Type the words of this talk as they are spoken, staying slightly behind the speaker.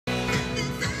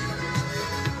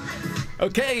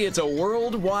Okay, it's a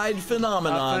worldwide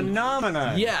phenomenon. A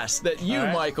phenomenon. Yes, that you,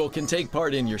 Michael, can take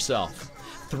part in yourself.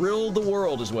 Thrill the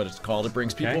World is what it's called. It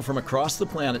brings people from across the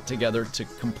planet together to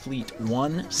complete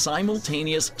one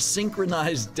simultaneous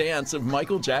synchronized dance of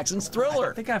Michael Jackson's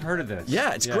Thriller. I think I've heard of this.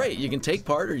 Yeah, it's great. You can take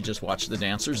part or you just watch the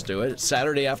dancers do it. It's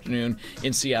Saturday afternoon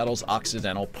in Seattle's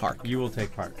Occidental Park. You will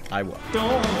take part. I will.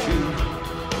 Don't you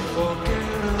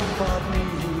forget about me.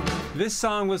 This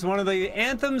song was one of the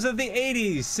anthems of the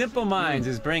 80s. Simple Minds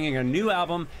is bringing a new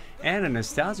album and a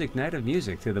nostalgic night of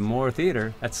music to the Moore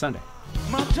Theater. That's Sunday.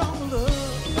 My love.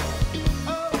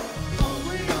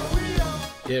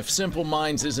 If Simple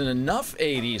Minds isn't enough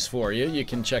 80s for you, you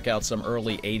can check out some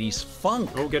early 80s funk.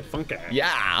 Oh, get funky.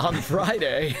 Yeah, on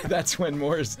Friday. That's when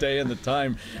Morris Day and the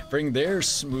Time bring their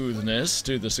smoothness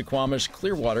to the Suquamish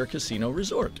Clearwater Casino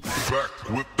Resort. Back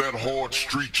with that hard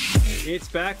street. It's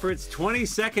back for its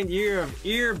 22nd year of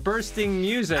ear-bursting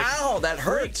music. Ow, that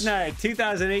hurts. Night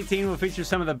 2018 will feature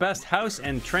some of the best house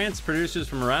and trance producers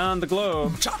from around the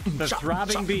globe. The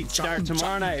throbbing beats start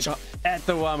tomorrow night at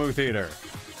the WAMU Theater.